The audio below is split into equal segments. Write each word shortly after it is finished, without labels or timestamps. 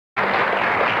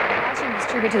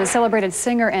Tribute to the celebrated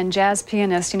singer and jazz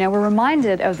pianist. You know, we're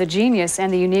reminded of the genius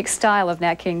and the unique style of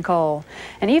Nat King Cole.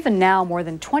 And even now, more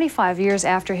than 25 years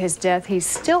after his death, he's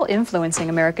still influencing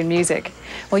American music.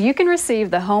 Well, you can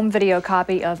receive the home video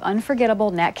copy of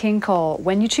Unforgettable Nat King Cole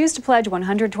when you choose to pledge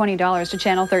 $120 to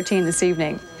Channel 13 this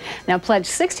evening. Now pledge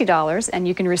 $60 and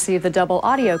you can receive the double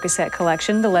audio cassette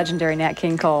collection, The Legendary Nat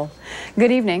King Cole.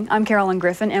 Good evening, I'm Carolyn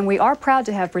Griffin, and we are proud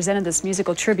to have presented this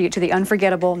musical tribute to the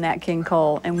unforgettable Nat King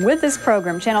Cole. And with this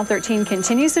program, Channel 13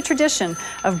 continues the tradition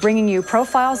of bringing you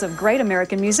profiles of great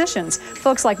American musicians,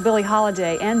 folks like Billie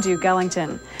Holiday and Duke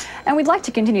Ellington. And we'd like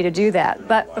to continue to do that,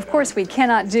 but of course we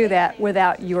cannot do that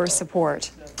without your support.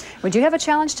 We do have a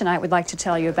challenge tonight we'd like to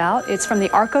tell you about. It's from the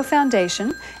ARCO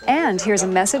Foundation, and here's a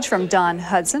message from Don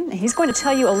Hudson. He's going to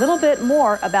tell you a little bit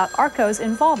more about ARCO's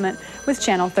involvement with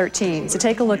Channel 13. So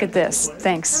take a look at this.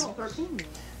 Thanks.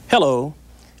 Hello,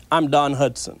 I'm Don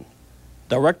Hudson,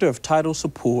 Director of Title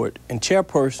Support and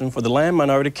Chairperson for the Land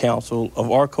Minority Council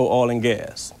of ARCO Oil and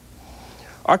Gas.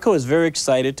 ARCO is very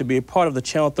excited to be a part of the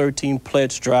Channel 13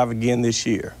 Pledge Drive again this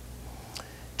year.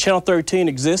 Channel 13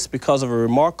 exists because of a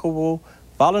remarkable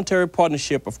voluntary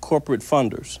partnership of corporate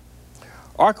funders.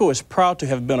 ARCO is proud to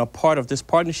have been a part of this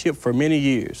partnership for many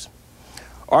years.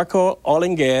 ARCO Oil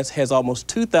and Gas has almost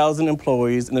 2,000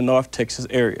 employees in the North Texas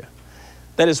area.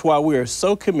 That is why we are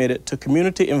so committed to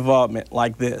community involvement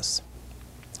like this.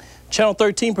 Channel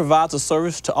 13 provides a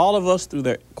service to all of us through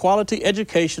their quality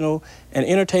educational and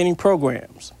entertaining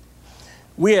programs.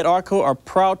 We at ARCO are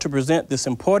proud to present this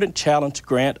important challenge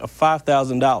grant of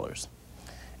 $5,000.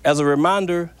 As a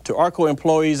reminder to ARCO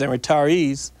employees and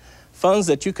retirees, funds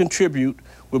that you contribute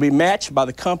will be matched by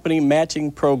the company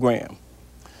matching program.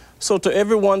 So to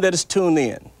everyone that is tuned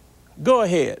in, go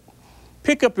ahead,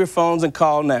 pick up your phones and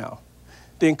call now.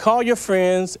 Then call your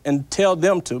friends and tell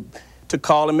them to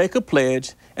call and make a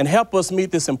pledge and help us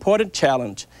meet this important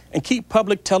challenge and keep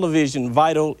public television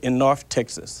vital in North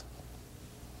Texas.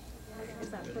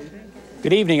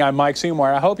 Good evening, I'm Mike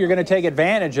Seymour. I hope you're going to take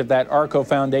advantage of that ARCO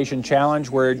Foundation Challenge.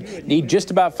 We need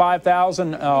just about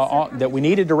 $5,000 that we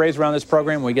needed to raise around this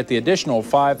program. We get the additional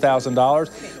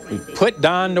 $5,000. We put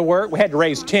Don to work. We had to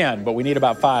raise 10, but we need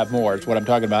about 5 more is what I'm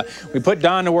talking about. We put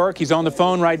Don to work. He's on the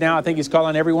phone right now. I think he's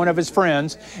calling every one of his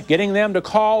friends, getting them to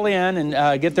call in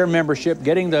and get their membership,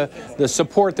 getting the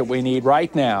support that we need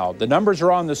right now. The numbers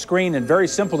are on the screen and very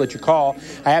simple that you call.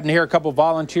 I happen to hear a couple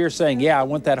volunteers saying, yeah, I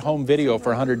want that home video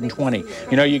for $120.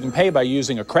 You know, you can pay by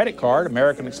using a credit card,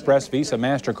 American Express, Visa,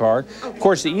 MasterCard. Of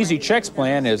course, the Easy Checks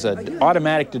plan is an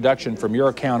automatic deduction from your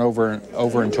account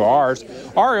over into ours.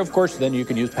 Or, of course, then you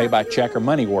can use pay by check or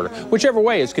money order. Whichever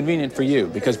way is convenient for you,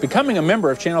 because becoming a member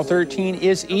of Channel 13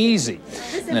 is easy.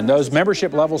 And those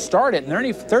membership levels start at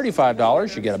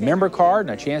 $35. You get a member card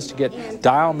and a chance to get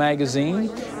Dial magazine.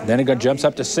 Then it jumps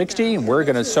up to $60, and we're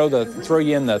going to throw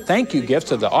you in the thank you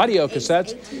gifts of the audio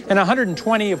cassettes. And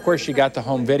 $120, of course, you got the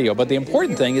home video. But the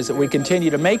important thing is that we continue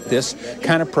to make this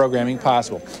kind of programming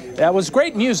possible. That was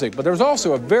great music, but there was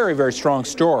also a very, very strong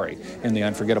story in the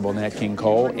unforgettable Nat King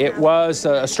Cole. It was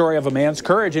a story of a man's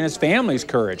courage and his family's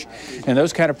courage. And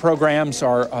those kind of programs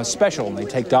are special, and they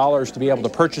take dollars to be able to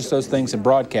purchase those things and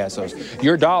broadcast those.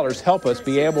 Your dollars help us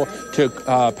be able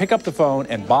to pick up the phone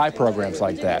and buy programs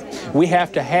like that. We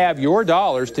have to have your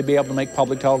dollars to be able to make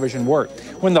public television work.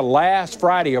 When the last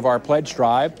Friday of our pledge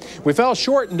drive, we fell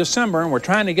short in December, and we're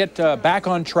trying to get back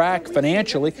on track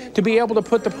financially to be able to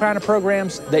put the kind of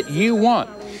programs that you want.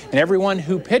 And everyone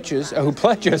who pledges,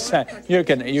 you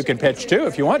can pitch too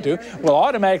if you want to, will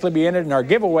automatically be entered in our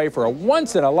giveaway for a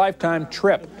once-in-a-lifetime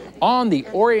trip on the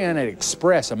Orient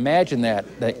Express. Imagine that,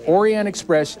 the Orient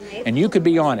Express, and you could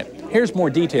be on it. Here's more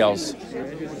details.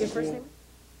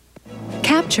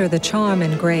 Capture the charm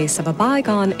and grace of a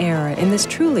bygone era in this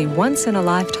truly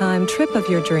once-in-a-lifetime trip of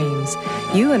your dreams.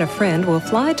 You and a friend will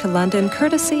fly to London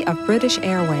courtesy of British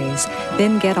Airways,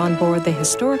 then get on board the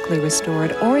historically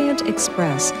restored Orient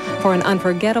Express for an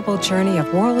unforgettable journey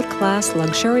of world-class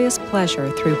luxurious pleasure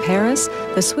through Paris,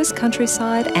 the Swiss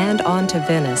countryside, and on to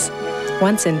Venice.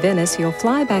 Once in Venice, you'll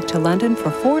fly back to London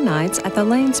for 4 nights at the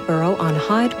Lanesborough on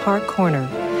Hyde Park Corner.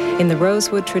 In the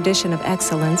Rosewood tradition of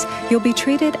excellence, you'll be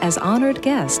treated as honored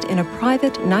guest in a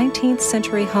private 19th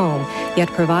century home, yet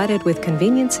provided with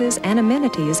conveniences and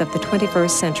amenities of the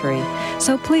 21st century.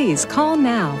 So please call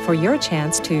now for your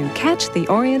chance to catch the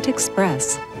Orient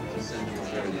Express.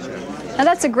 Now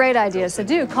that's a great idea, so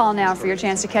do call now for your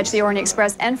chance to catch the Orient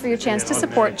Express and for your chance to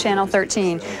support Channel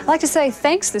 13. I'd like to say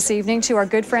thanks this evening to our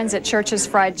good friends at Church's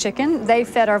Fried Chicken. They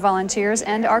fed our volunteers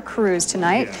and our crews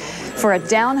tonight. For a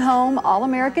down-home,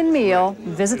 all-American meal,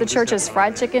 visit the Church's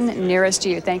Fried Chicken nearest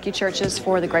you. Thank you, Church's,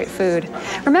 for the great food.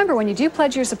 Remember, when you do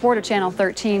pledge your support of Channel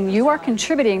 13, you are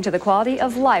contributing to the quality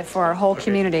of life for our whole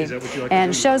community.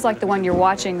 And shows like the one you're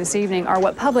watching this evening are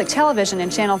what public television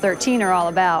and Channel 13 are all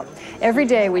about. Every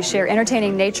day we share entertaining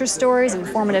nature stories,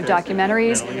 informative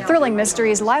documentaries, thrilling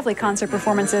mysteries, lively concert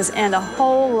performances, and a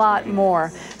whole lot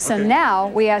more. So now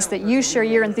we ask that you share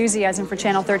your enthusiasm for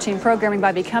Channel 13 programming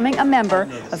by becoming a member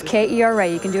of KERA.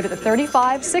 You can do it at the $35,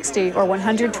 $60, or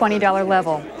 $120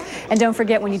 level. And don't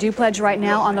forget, when you do pledge right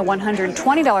now on the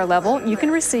 $120 level, you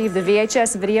can receive the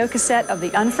VHS video cassette of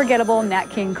the unforgettable Nat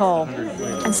King Cole.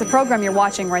 It's the program you're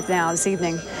watching right now this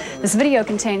evening. This video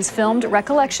contains filmed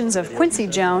recollections of Quincy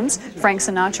Jones, Frank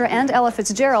Sinatra, and Ella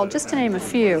Fitzgerald, just to name a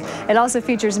few. It also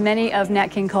features many of Nat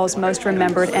King Cole's most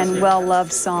remembered and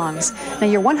well-loved songs. Now,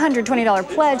 your $120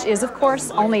 pledge is, of course,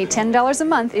 only $10 a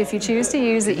month if you choose to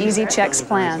use the Easy Checks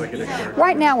plan.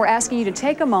 Right now, we're asking you to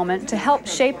take a moment to help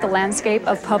shape the landscape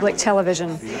of public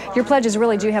television. Your pledges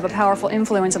really do have a powerful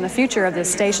influence on the future of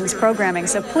this station's programming,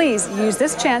 so please use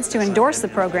this chance to endorse the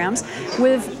programs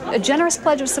with a generous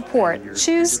pledge of support.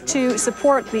 Choose to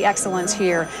support the excellence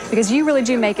here, because you really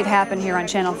do make it happen here on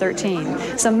Channel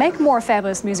 13. So make more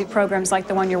fabulous music programs like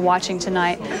the one you're watching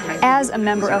tonight as a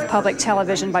member of public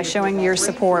television by showing your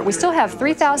support. We still have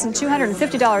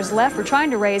 $3,250 left. We're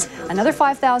trying to raise another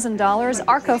 $5,000.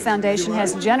 Arco Foundation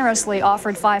has generously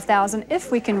offered $5,000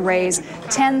 if we can raise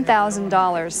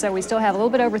 $10,000. So we still have a little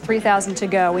bit over $3,000 to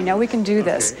go. We know we can do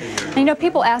this. And you know,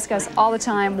 people ask us all the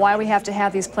time why we have to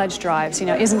have these pledge drives. You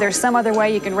know, isn't there some other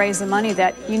way you can raise the money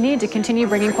that you need to continue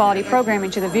bringing quality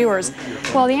programming to the viewers?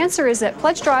 Well, the answer is that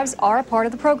pledge drives are a part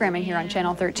of the programming here on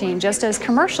Channel 13, just as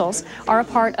commercials are a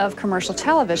part of commercial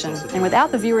television. And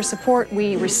without the viewer support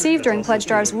we receive during pledge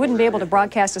drives, we wouldn't be able to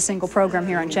broadcast a single program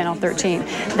here on Channel 13.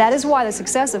 That is why the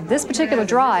success of this particular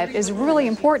drive is really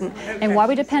important, and why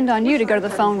we depend on you to go to the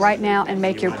phone right now and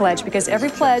make your pledge, because every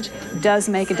pledge does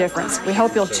make a difference. We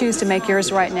hope you'll choose to make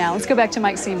yours right now. Let's go back to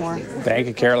Mike Seymour. Thank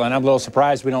you, Carolyn. I'm a little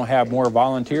surprised we don't have more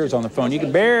volunteers on the phone. You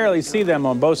can barely see them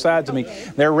on both sides of me.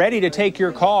 They're ready to take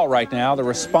your call right now. The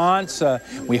response,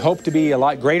 we hope to be a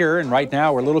lot greater, and right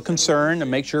now we're a little concerned to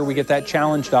make sure we get that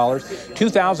challenge dollars.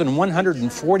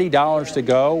 $2,140 to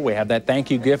go. We have that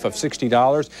thank you gift of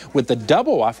 $60 with the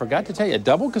double, I forgot to tell you, a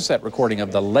double cassette recording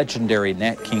of the legendary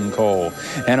Nat King Cole.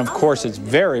 And of course, it's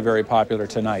very, very popular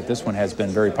tonight. This one has been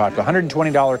very popular.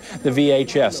 $120 the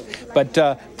VHS. But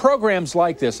programs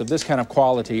like this, of this kind of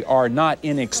quality, are not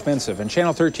inexpensive, and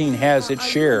Channel 13 has its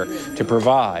share to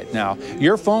provide. Now,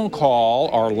 your phone call,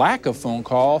 or lack of phone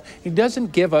call, it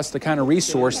doesn't give us the kind of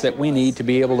resource that we need to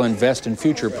be able to invest in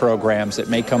future programs that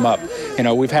may come up. You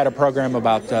know, we've had a program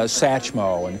about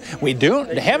Satchmo, and we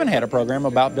haven't had a program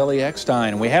about Billy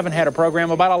Eckstein, and we haven't had a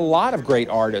program about a lot of great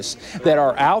artists that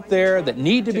are out there that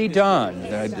need to be done.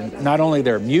 Not only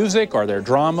their music or their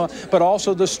drama, but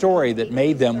also the story that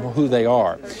made them who they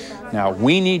are. Now,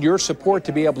 we need your support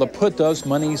to be able to put those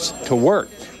monies to work.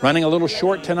 Running a little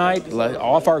short tonight,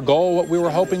 off our goal, what we were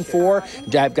hoping for.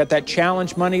 I've got that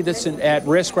challenge money that's at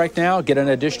risk right now. Get an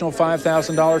additional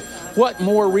 $5,000. What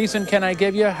more reason can I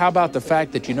give you? How about the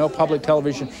fact that you know public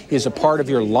television is a part of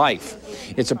your life?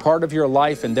 It's a part of your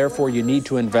life, and therefore you need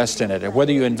to invest in it. And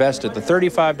whether you invest at the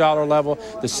 $35 level,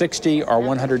 the $60, or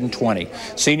 $120.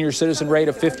 Senior citizen rate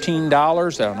of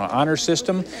 $15 on an honor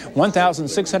system.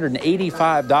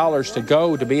 $1,685 to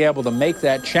go to be able to make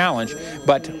that challenge.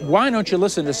 But why don't you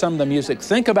listen to some of the music?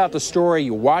 Think about the story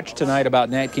you watched tonight about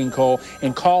Nat King Cole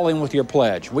and call in with your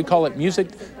pledge. We call it Music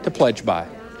to Pledge By.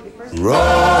 Roll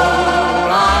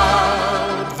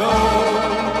out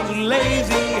those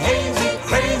lazy, hazy,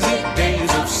 crazy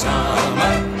days of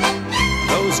summer,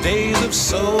 those days of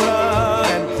soda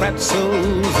and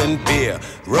pretzels and beer.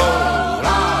 Roll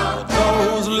out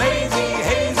those lazy,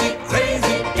 hazy,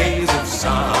 crazy days of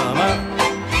summer.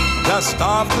 Dust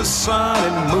off the sun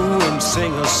and moon and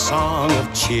sing a song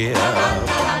of cheer.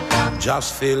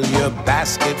 Just fill your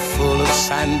basket full of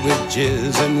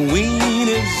sandwiches and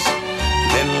weenies,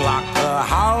 then lock the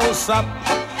house up.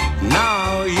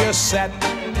 Now you're set.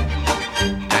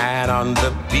 And on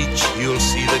the beach you'll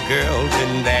see the girls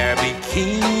in their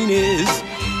bikinis,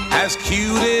 as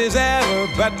cute as ever,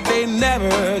 but they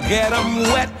never get them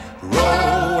wet.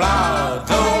 Roll out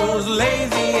those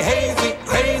lazy, hazy,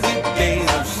 crazy days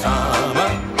of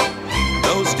summer,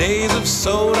 those days of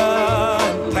soda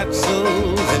and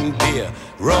pretzels and beer.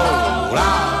 Roll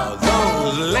out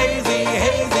those lazy,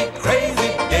 hazy, crazy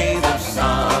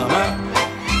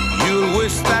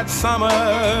that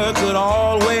summer could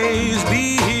always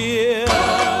be here.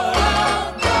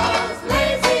 Those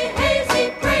lazy,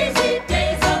 hazy, crazy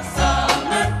days of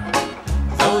summer.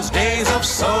 Those days of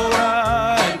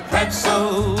soda and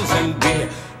pretzels and beer.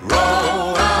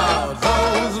 Roll out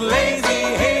those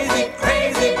lazy, hazy,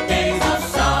 crazy days of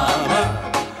summer.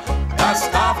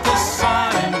 Dust off the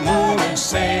sun and moon and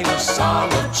sing a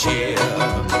song of cheer.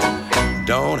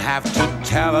 Don't have to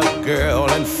tell a girl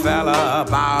and fella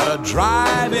about a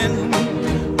drive-in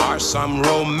or some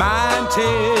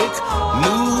romantic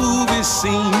movie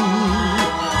scene.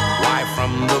 Why,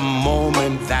 from the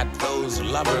moment that those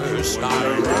lovers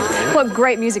started. What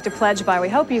great music to pledge by. We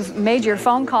hope you've made your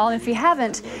phone call, and if you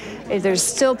haven't, there's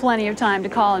still plenty of time to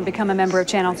call and become a member of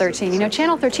Channel 13. You know,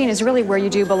 Channel 13 is really where you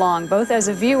do belong, both as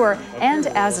a viewer and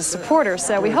as a supporter.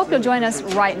 So we hope you'll join us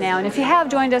right now. And if you have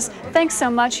joined us, thanks so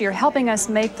much. You're helping us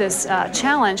make this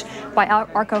challenge by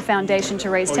Arco Foundation to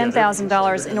raise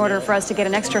 $10,000 in order for us to get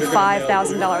an extra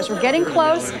 $5,000. We're getting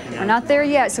close. We're not there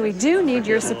yet, so we do need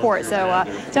your support. So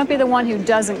don't be the one who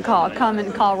doesn't call. Come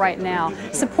and call right now.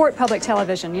 Support public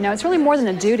television. You know, it's really more than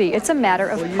a duty. It's a matter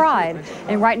of pride.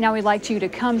 And right now we'd like you to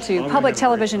come to public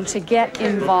television to get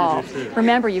involved.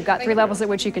 Remember, you've got 3 levels at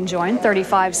which you can join: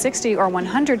 $35, $60, or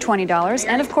 $120.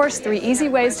 And of course, 3 easy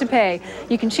ways to pay.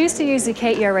 You can choose to use the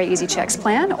KERA Easy Checks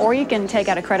plan, or you can take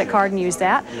out a credit card and use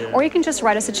that, or you can just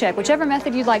write us a check. Whichever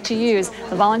method you'd like to use,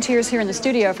 the volunteers here in the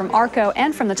studio from Arco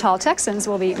and from the Tall Texans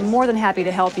will be more than happy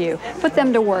to help you. Put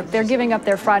them to work. They're giving up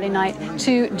their Friday night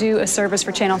to do a service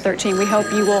for Channel 13. We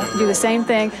hope you will do the same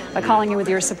thing by calling in with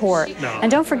your support.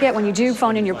 And don't forget, when you do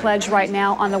phone in your pledge right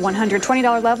now on the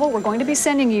 $120 level, we're going to be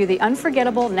sending you the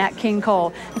unforgettable Nat King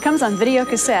Cole. It comes on video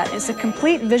cassette. It's a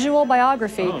complete visual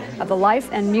biography of the life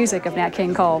and music of Nat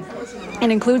King Cole. It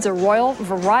includes a royal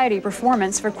variety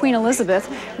performance for Queen Elizabeth,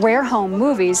 rare home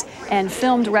movies, and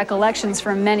filmed recollections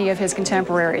from many of his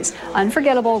contemporaries.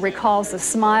 Unforgettable recalls the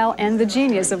smile and the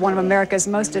genius of one of America's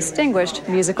most distinguished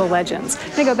musical legends.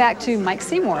 I'm going to go back to Mike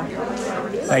Seymour.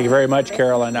 Thank you very much,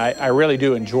 Carolyn. I really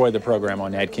do enjoy the program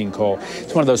on Nat King Cole.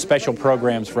 It's one of those special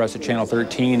programs for us at Channel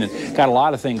 13, and got a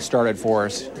lot of things started for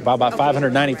us. About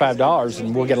 $595,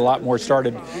 and we'll get a lot more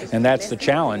started, and that's the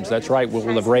challenge. That's right.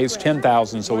 We'll have raised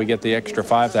 $10,000, so we get the extra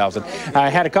 $5,000. I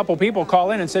had a couple people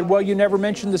call in and said, well, you never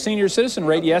mentioned the senior citizen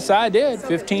rate. Yes, I did.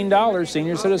 $15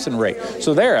 senior citizen rate.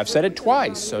 So there, I've said it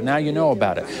twice, so now you know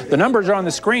about it. The numbers are on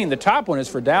the screen. The top one is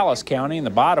for Dallas County, and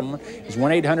the bottom is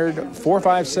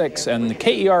 1-800-456, and the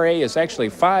KERA is actually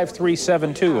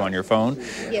 5372 on your phone.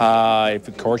 If,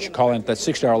 of course, you call in at that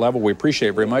 $6 level, we appreciate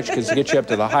it very much, because it gets you up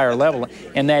to the higher level,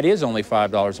 and that is only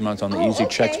 $5 a month on the Easy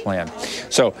Checks plan.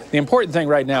 So the important thing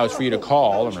right now is for you to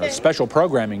call. On a special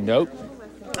programming note,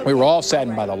 we were all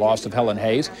saddened by the loss of Helen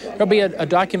Hayes. There'll be a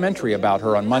documentary about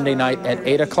her on Monday night at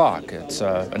 8 o'clock. It's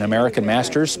an American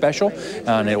Masters special,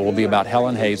 and it will be about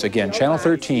Helen Hayes. Again, Channel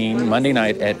 13, Monday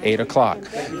night at 8 o'clock.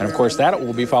 And, of course, that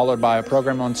will be followed by a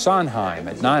program on Sondheim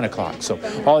at 9 o'clock. So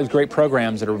all these great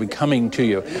programs that will be coming to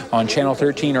you on Channel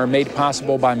 13 are made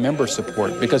possible by member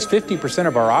support, because 50%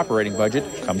 of our operating budget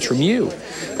comes from you.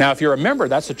 Now, if you're a member,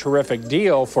 that's a terrific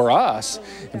deal for us.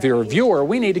 If you're a viewer,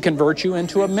 we need to convert you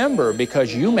into a member,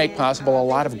 because you make possible a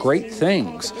lot of great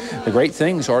things. The great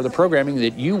things are the programming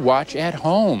that you watch at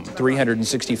home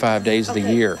 365 days of the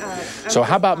year. So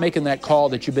how about making that call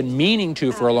that you've been meaning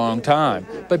to for a long time,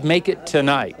 but make it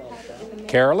tonight?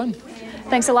 Carolyn?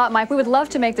 Thanks a lot, Mike. We would love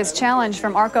to make this challenge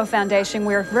from Arco Foundation.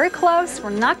 We're very close. We're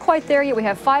not quite there yet. We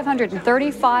have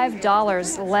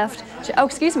 $535 left. Oh,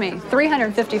 excuse me,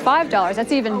 $355.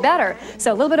 That's even better.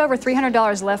 So a little bit over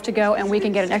 $300 left to go, and we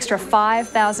can get an extra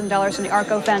 $5,000 from the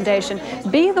Arco Foundation.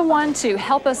 Be the one to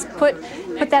help us put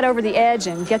that over the edge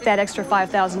and get that extra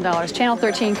 $5,000. Channel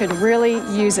 13 could really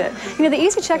use it. You know, the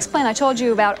Easy Checks plan I told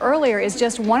you about earlier is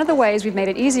just one of the ways we've made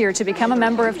it easier to become a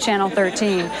member of Channel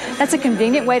 13. That's a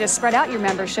convenient way to spread out your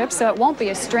membership, so it won't be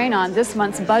a strain on this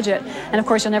month's budget. And of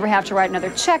course, you'll never have to write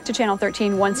another check to Channel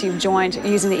 13 once you've joined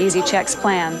using the Easy Checks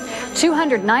plan.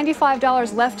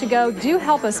 $295 left to go. Do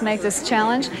help us make this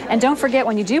challenge. And don't forget,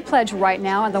 when you do pledge right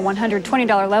now at the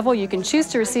 $120 level, you can choose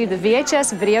to receive the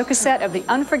VHS video cassette of the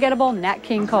unforgettable Nat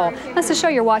King Cole. That's the show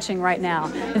you're watching right now.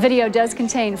 The video does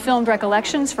contain filmed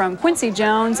recollections from Quincy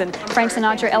Jones and Frank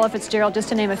Sinatra, Ella Fitzgerald, just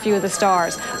to name a few of the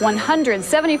stars.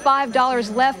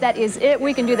 $175 left. That is it.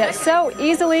 We can do that so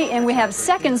easily, and we have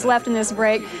seconds left in this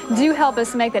break. Do help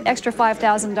us make that extra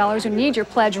 $5,000. We need your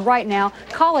pledge right now.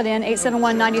 Call it in,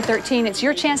 871-9013. It's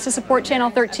your chance to support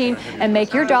Channel 13 and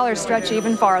make your dollars stretch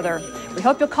even farther. We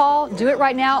hope you'll call. Do it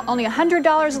right now. Only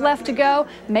 $100 left to go.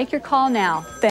 Make your call now.